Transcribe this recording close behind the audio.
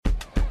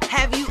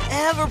Have you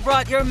ever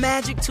brought your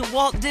magic to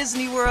Walt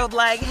Disney World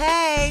like,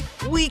 hey,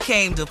 we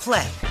came to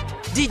play?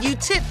 Did you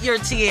tip your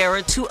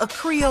tiara to a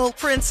Creole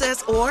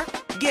princess or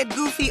get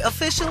goofy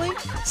officially?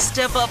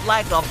 Step up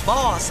like a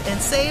boss and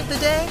save the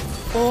day?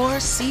 Or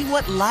see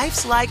what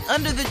life's like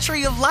under the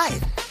tree of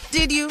life?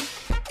 Did you?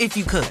 If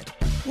you could.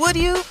 Would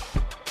you?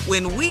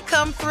 When we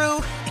come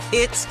through,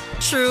 it's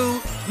true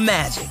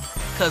magic.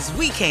 'Cause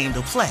we came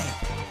to play.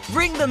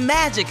 Bring the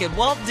magic at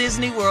Walt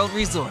Disney World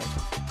Resort.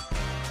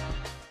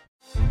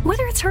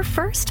 Whether it's her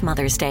first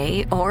Mother's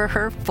Day or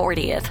her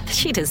 40th,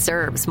 she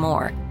deserves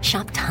more.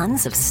 Shop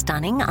tons of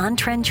stunning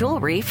on-trend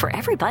jewelry for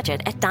every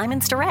budget at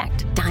Diamonds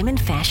Direct. Diamond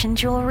fashion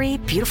jewelry,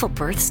 beautiful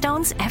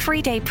birthstones,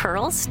 everyday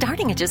pearls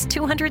starting at just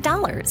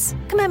 $200.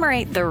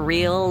 Commemorate the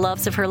real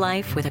loves of her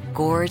life with a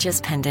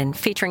gorgeous pendant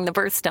featuring the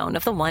birthstone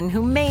of the one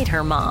who made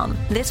her mom.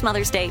 This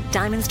Mother's Day,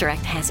 Diamonds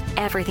Direct has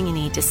everything you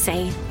need to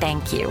say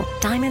thank you.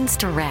 Diamonds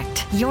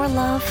Direct. Your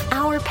love,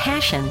 our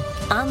passion.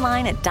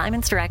 Online at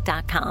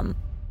diamondsdirect.com.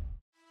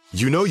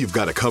 You know you've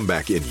got a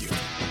comeback in you.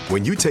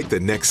 When you take the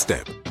next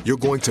step, you're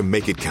going to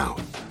make it count.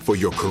 For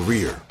your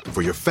career,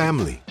 for your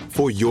family,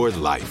 for your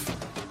life.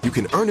 You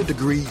can earn a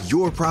degree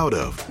you're proud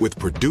of with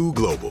Purdue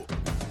Global.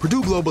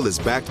 Purdue Global is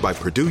backed by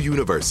Purdue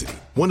University,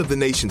 one of the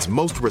nation's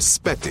most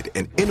respected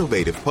and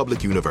innovative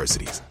public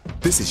universities.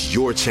 This is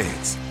your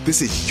chance.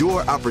 This is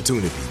your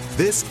opportunity.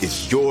 This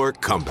is your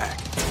comeback.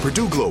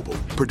 Purdue Global,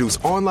 Purdue's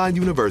online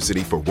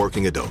university for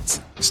working adults.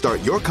 Start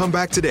your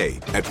comeback today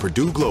at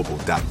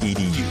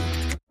purdueglobal.edu.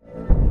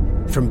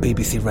 From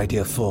BBC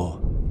Radio 4,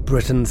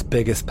 Britain's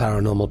biggest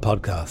paranormal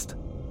podcast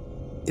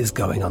is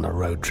going on a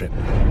road trip.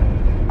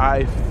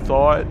 I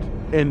thought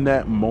in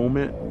that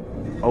moment,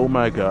 oh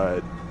my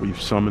God,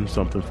 we've summoned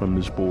something from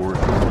this board.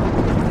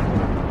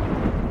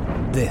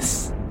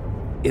 This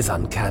is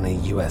Uncanny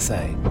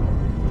USA.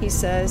 He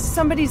says,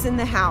 somebody's in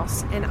the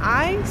house, and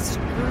I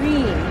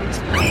screamed.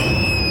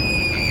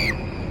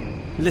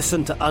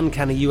 Listen to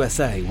Uncanny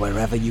USA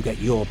wherever you get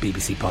your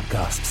BBC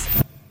podcasts,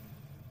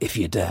 if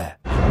you dare.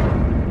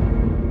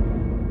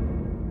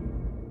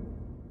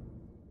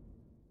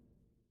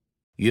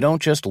 You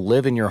don't just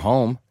live in your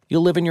home, you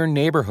live in your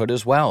neighborhood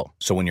as well.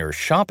 So when you're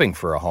shopping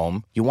for a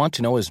home, you want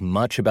to know as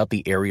much about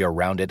the area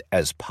around it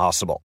as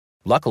possible.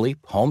 Luckily,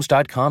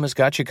 Homes.com has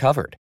got you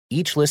covered.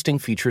 Each listing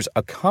features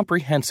a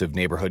comprehensive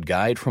neighborhood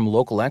guide from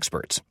local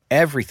experts.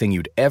 Everything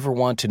you'd ever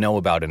want to know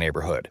about a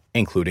neighborhood,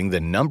 including the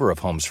number of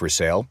homes for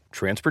sale,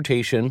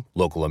 transportation,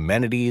 local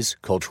amenities,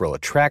 cultural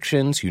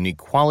attractions, unique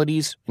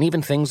qualities, and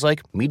even things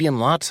like median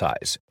lot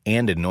size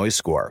and a noise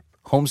score.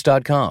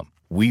 Homes.com.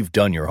 We've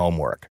done your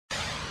homework.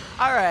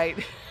 All right,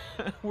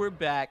 we're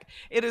back.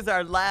 It is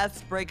our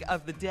last break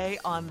of the day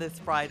on this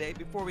Friday.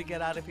 Before we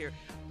get out of here,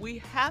 we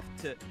have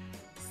to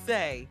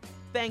say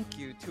thank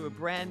you to a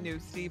brand new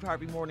Steve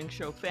Harvey Morning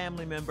Show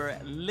family member,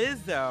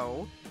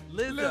 Lizzo.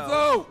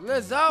 Lizzo!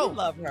 We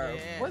love her.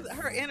 Yes.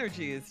 Her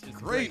energy is just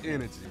Great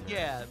energy.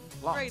 Yeah,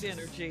 great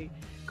energy.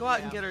 Go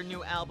out and get her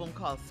new album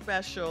called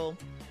Special.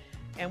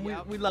 And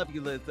we love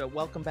you, Lizzo.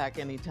 Welcome back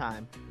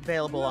anytime.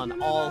 Available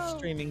on all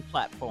streaming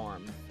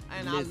platforms.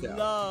 And Lizzo. I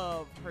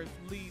love her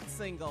lead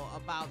single,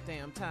 About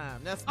Damn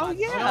Time. That's my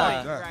joint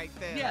right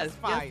there. Yes,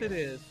 yes, it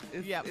is.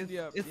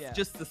 It's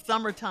just the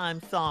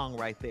summertime song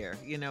right there.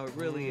 You know, it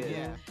really is.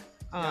 Yeah.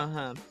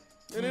 Uh-huh.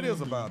 And it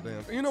is about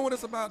damn. You know what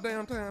it's about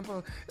damn time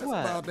for? It's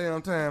about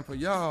damn time for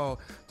y'all.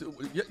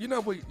 You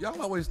know,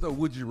 y'all always throw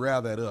 "Would you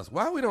rather" at us.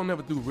 Why we don't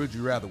never do "Would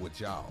you rather" with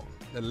y'all,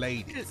 the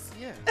ladies?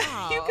 Yeah.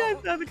 You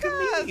guys are the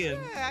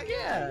comedians.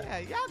 Yeah.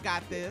 Y'all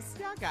got this.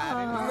 Y'all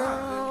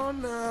got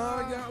it.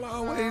 No, y'all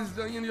always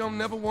you don't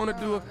never want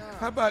to do it.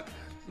 How about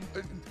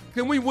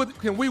can we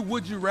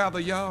would you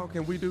rather y'all?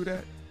 Can we do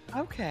that?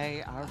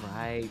 Okay, all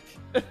right.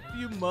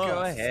 You must.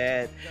 Go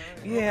ahead.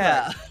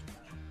 Yeah.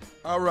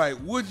 All right.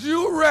 Would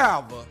you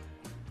rather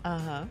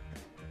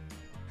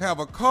have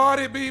a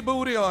Cardi B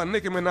booty or a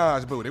Nicki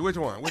Minaj booty? Which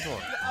one?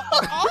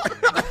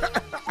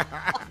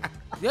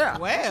 Yeah.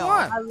 Well,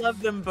 I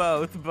love them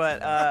both,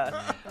 but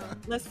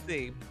let's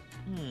see.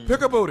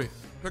 Pick a booty.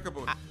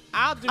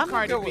 I'll do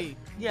Cardi B.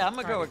 I'm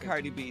gonna go with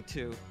Cardi B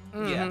too.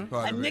 Yeah,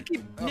 Cardi and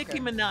B. Nicki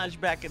Minaj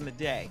back in the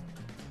day,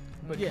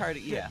 but Yeah.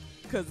 Cardi, yeah.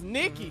 Cause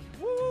Nicki,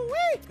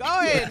 woo-wee. Go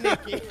ahead,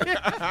 Nicki.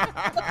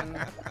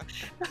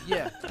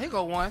 Yeah, here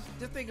go one.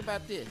 Just think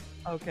about this.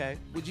 Okay.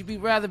 Would you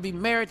rather be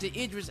married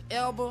to Idris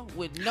Elba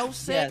with no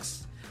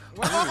sex?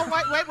 Wait.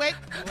 Wait.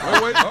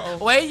 Uh-oh.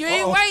 Wait, you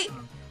ain't wait. You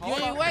Hold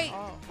ain't on. wait.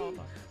 Hold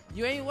on.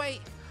 You ain't wait.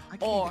 I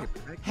can't Or get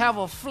it. have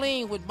a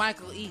fling with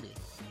Michael Ealy.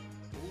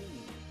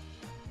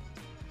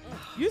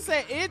 You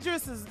say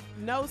Idris is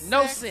no sex.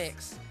 No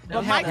sex.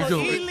 But Michael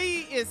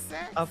Ealy is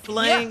sex. A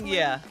fling,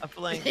 yeah. A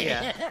fling,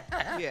 yeah.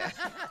 Yeah.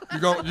 You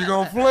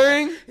gonna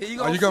fling?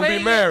 Or you gonna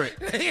be married?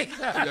 You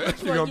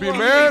gonna be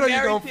married or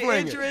you gonna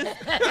fling it?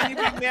 Can you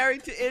be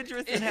married to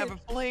Idris and have a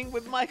fling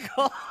with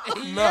Michael?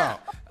 No.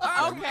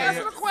 Okay.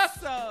 Answer the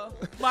question.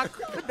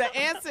 The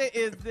answer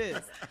is this.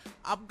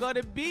 I'm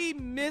gonna be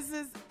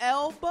Mrs.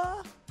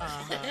 Elba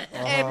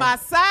and my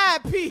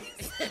side piece.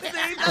 See,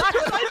 that's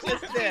what I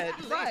just said.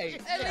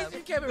 Right. At least you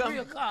kept it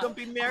real calm. Gonna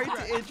be married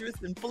to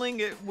Idris and fling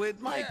it with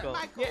Michael.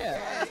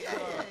 Yeah.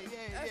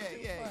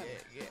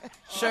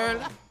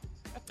 Shirley?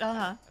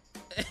 Uh-huh.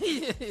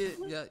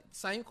 Yeah,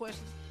 same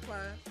question,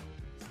 Clyde.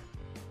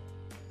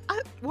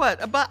 What?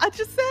 I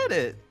just said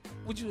it.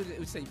 Would you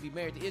say you'd be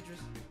married to Idris?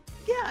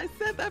 Yeah, I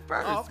said that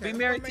first. Oh, okay. Be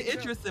married to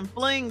Idris and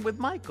fling with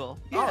Michael.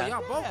 Yeah. Oh,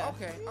 y'all both?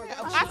 Okay.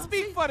 I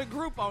speak for the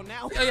group on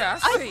that one. Yeah,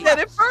 I said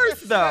it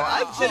first, though.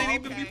 I said it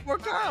even before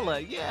Carla.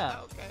 Yeah.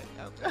 Okay.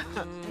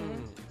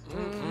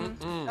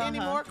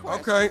 Any more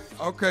questions?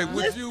 Okay. Would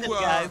Listen, you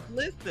guys,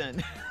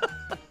 listen.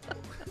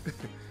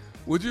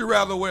 would you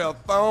rather wear a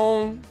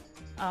thong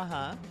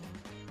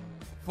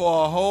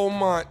for a whole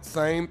month,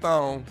 same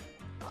thong,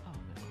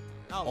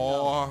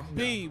 or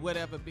B,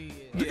 whatever B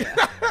is.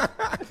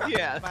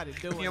 Yeah. Nobody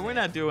doing Yeah, we're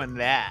that. not doing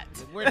that.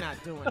 We're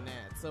not doing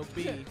that. So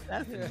B.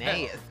 That's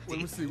nasty. Let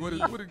me see.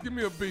 Give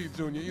me a B,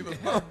 Junior. Either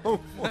thong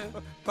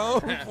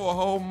for a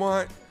whole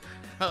month.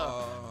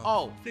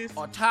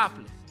 Or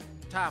topless.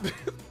 Topless.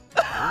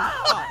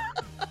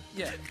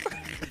 Yeah.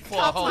 For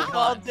a whole month.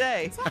 all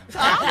day.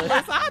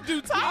 Topless. I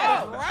do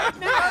topless right We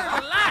now.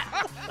 learned a lot.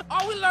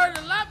 Oh, we learned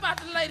a lot about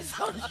the ladies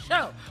on the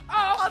show.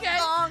 Oh, okay.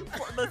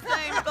 The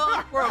same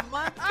thong for a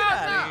month. Get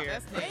out of here.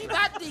 They ain't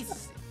got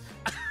decency.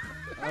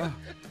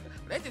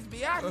 They just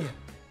be out here.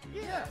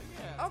 Yeah.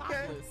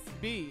 Okay. Topless.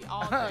 B,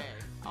 all day.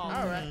 All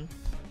right.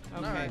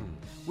 Okay. All right.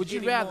 Would you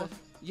Any rather? more?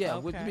 Yeah.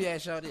 Okay. Let me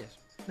ask y'all this.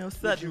 No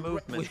sudden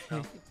movement.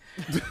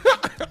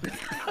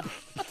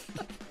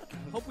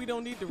 Hope we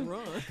don't need to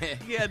run.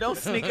 Yeah, don't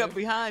sneak up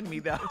behind me,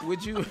 though.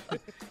 Would you?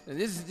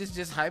 This is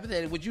just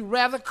hypothetical. Would you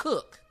rather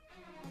cook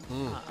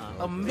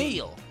a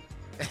meal?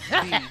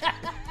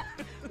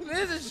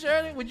 Listen,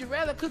 Shirley. Would you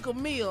rather cook a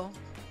meal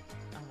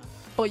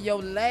for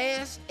your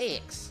last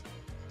ex?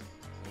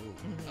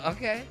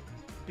 Okay.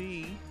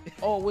 B.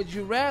 Or would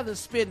you rather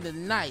spend the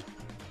night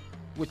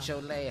with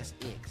your last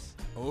ex?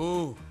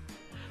 Oh.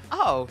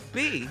 Oh,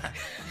 B.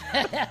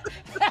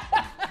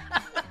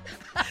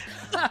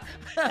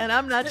 And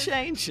I'm not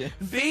changing.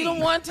 Feed them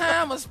one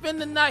time or spend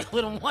the night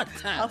with them one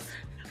time?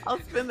 I'll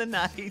spend the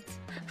night.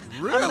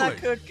 Really? I'm not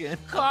cooking.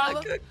 Carla? I'm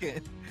not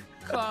cooking.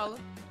 Carla?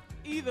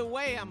 Either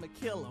way, I'm going to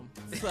kill him.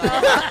 So.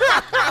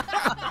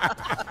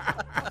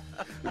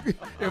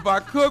 If I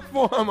cook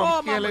for him,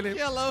 I'm killing him.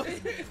 Kill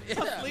him. If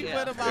I sleep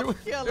with him, I'm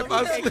kill him. If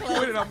I sleep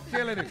with it, I'm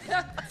killing him.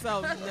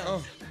 So,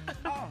 no.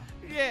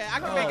 Yeah, I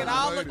can make it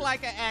all look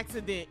like an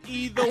accident.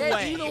 Either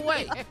way. Either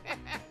way.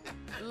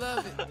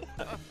 Love it.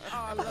 Oh,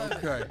 I love it.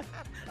 Okay.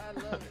 I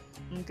love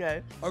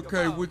it.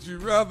 Okay, would you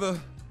rather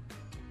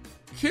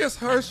kiss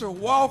Herschel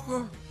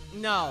Walker?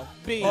 No.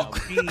 B.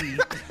 B.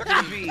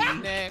 B.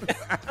 Next.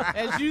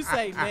 As you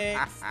say,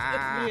 next.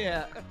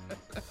 Yeah.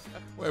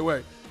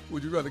 Wait.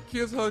 Would you rather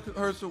kiss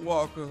Herschel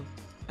Walker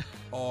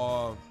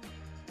or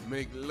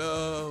make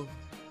love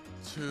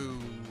to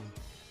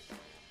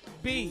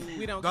B.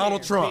 We don't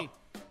Donald care. Trump?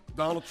 B.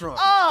 Donald Trump.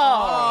 Oh,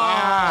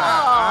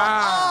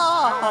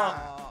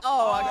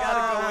 I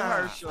gotta go with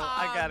Herschel.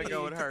 I gotta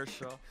go with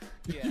Herschel.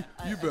 Yeah.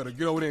 You better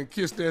get over there and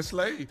kiss that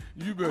slave.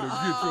 You better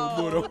get your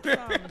butt over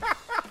there.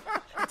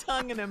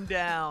 Tonguing him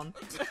down.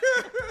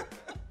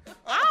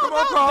 Come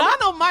on, Carla.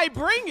 Donald might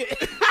bring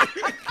it.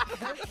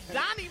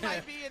 Donnie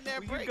might be in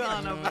there bringing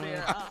Gone it. over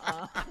there.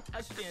 I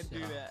can't do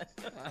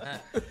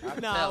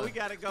that. No, we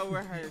gotta go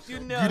with her. You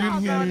know, Get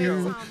in I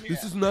here.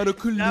 This is not a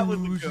collusion. That was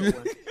a good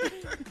one.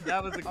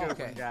 That was a good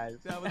Okay. one, guys.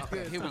 That was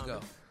good. Here we Tommy.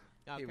 go.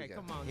 Okay, Here we go.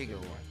 come on. Here we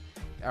go.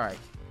 All right.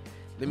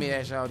 Let me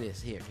ask y'all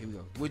this. Here we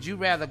go. Would you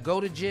rather go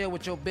to jail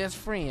with your best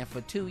friend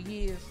for 2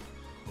 years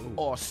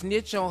or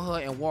snitch on her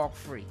and walk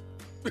free?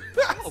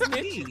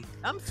 Me.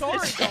 I'm Tori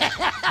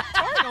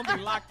gonna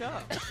be locked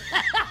up.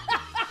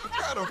 What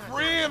kind of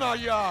friend are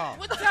y'all?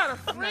 What kind of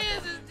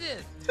friends is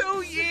this?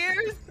 2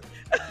 years?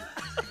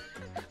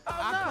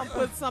 I can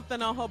put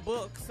something on her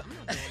books. I'm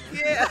not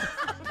doing Yeah.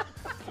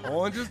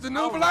 Orange is the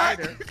new black.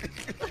 that.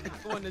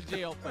 Going to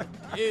jail for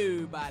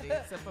nobody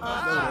except for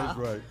I myself.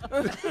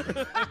 know that's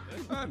right.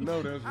 I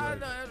know that's I right.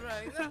 know that's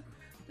right.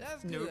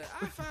 That's good.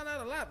 I found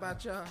out a lot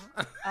about y'all.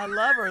 I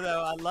love her,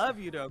 though. I love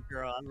you, though,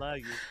 girl. I love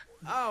you.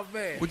 Oh,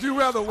 man. Would you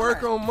rather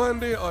work on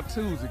Monday or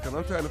Tuesday? Because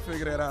I'm trying to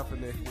figure that out for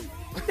next week.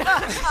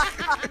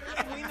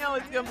 We know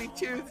it's going to be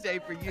Tuesday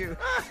for you.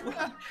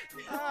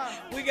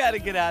 We got to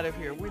get out of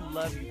here. We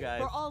love you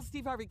guys. For all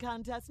Steve Harvey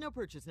contests, no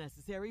purchase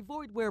necessary,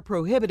 void where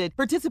prohibited.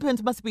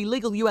 Participants must be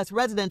legal U.S.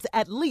 residents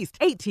at least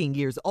 18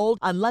 years old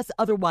unless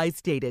otherwise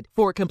stated.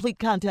 For complete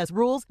contest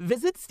rules,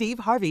 visit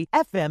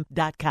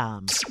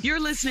SteveHarveyFM.com. You're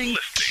listening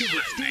to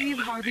the Steve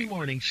Harvey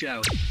Morning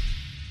Show.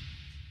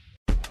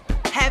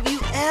 Have you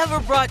ever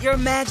brought your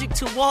magic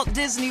to Walt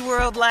Disney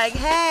World like,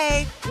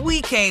 hey,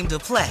 we came to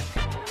play?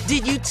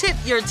 Did you tip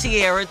your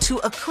tiara to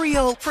a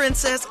Creole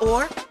princess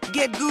or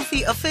get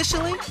goofy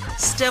officially?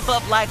 Step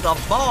up like a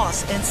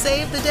boss and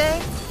save the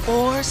day?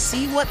 Or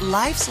see what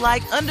life's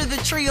like under the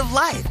tree of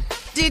life?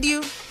 Did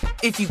you?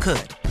 If you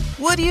could.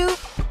 Would you?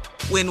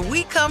 When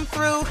we come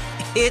through,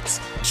 It's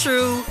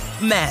true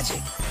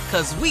magic.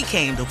 'Cause we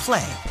came to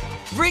play.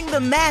 Bring the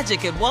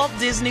magic at Walt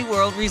Disney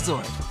World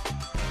Resort.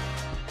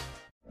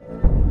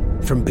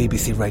 From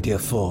BBC Radio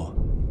 4,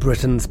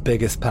 Britain's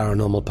biggest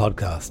paranormal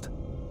podcast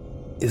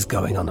is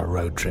going on a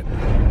road trip.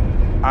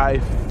 I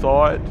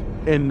thought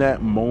in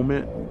that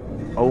moment,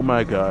 oh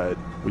my God,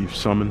 we've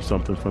summoned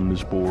something from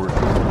this board.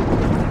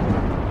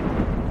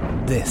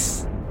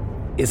 This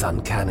is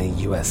Uncanny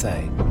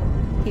USA.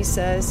 He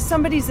says,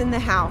 somebody's in the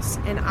house,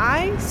 and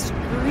I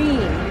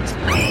screamed.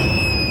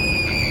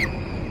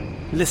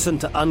 Listen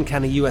to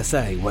Uncanny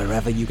USA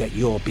wherever you get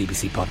your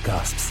BBC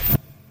podcasts,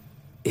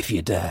 if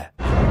you dare.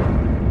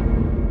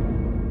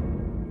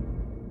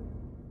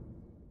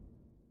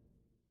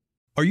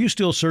 Are you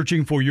still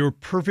searching for your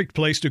perfect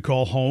place to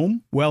call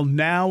home? Well,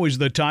 now is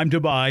the time to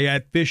buy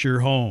at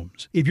Fisher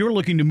Homes. If you're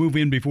looking to move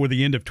in before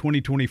the end of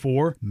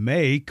 2024,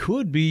 May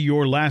could be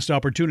your last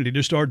opportunity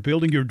to start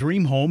building your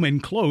dream home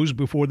and close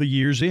before the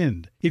year's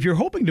end. If you're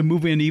hoping to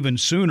move in even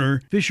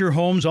sooner, Fisher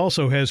Homes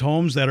also has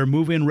homes that are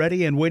move-in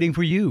ready and waiting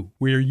for you,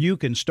 where you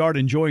can start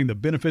enjoying the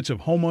benefits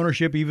of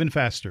homeownership even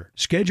faster.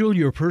 Schedule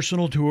your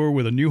personal tour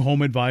with a new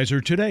home advisor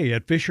today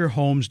at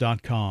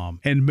FisherHomes.com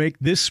and make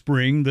this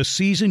spring the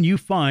season you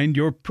find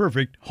your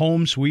perfect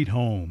home sweet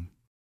home.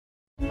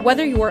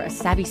 Whether you're a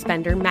savvy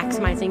spender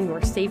maximizing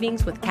your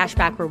savings with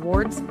cashback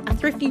rewards, a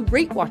thrifty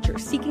rate watcher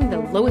seeking the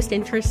lowest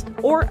interest,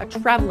 or a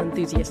travel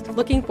enthusiast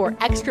looking for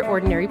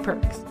extraordinary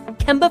perks,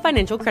 Kemba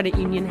Financial Credit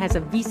Union has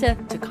a visa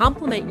to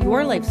complement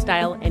your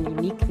lifestyle and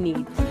unique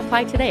needs.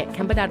 Apply today at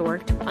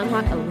Kemba.org to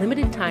unlock a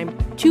limited time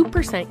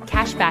 2%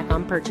 cash back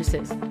on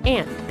purchases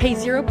and pay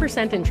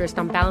 0% interest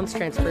on balance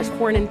transfers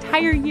for an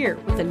entire year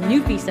with a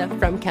new visa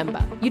from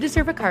Kemba. You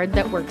deserve a card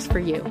that works for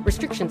you.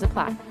 Restrictions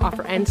apply.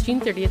 Offer ends June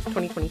 30th,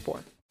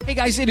 2024. Hey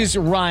guys, it is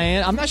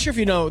Ryan. I'm not sure if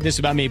you know this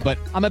about me, but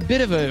I'm a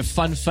bit of a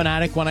fun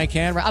fanatic when I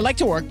can. I like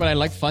to work, but I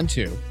like fun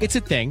too. It's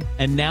a thing.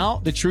 And now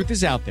the truth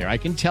is out there. I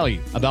can tell you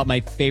about my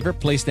favorite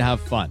place to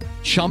have fun.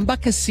 Chumba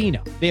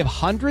Casino. They have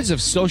hundreds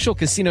of social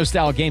casino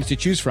style games to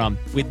choose from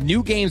with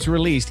new games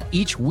released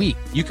each week.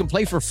 You can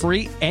play for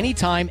free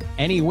anytime,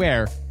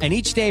 anywhere. And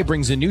each day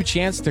brings a new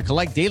chance to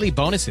collect daily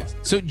bonuses.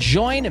 So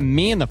join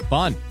me in the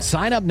fun.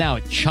 Sign up now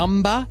at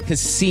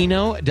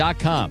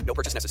ChumbaCasino.com. No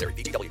purchase necessary.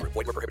 VGW Group.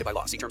 Void where prohibited by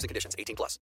law. See terms and conditions. 18+.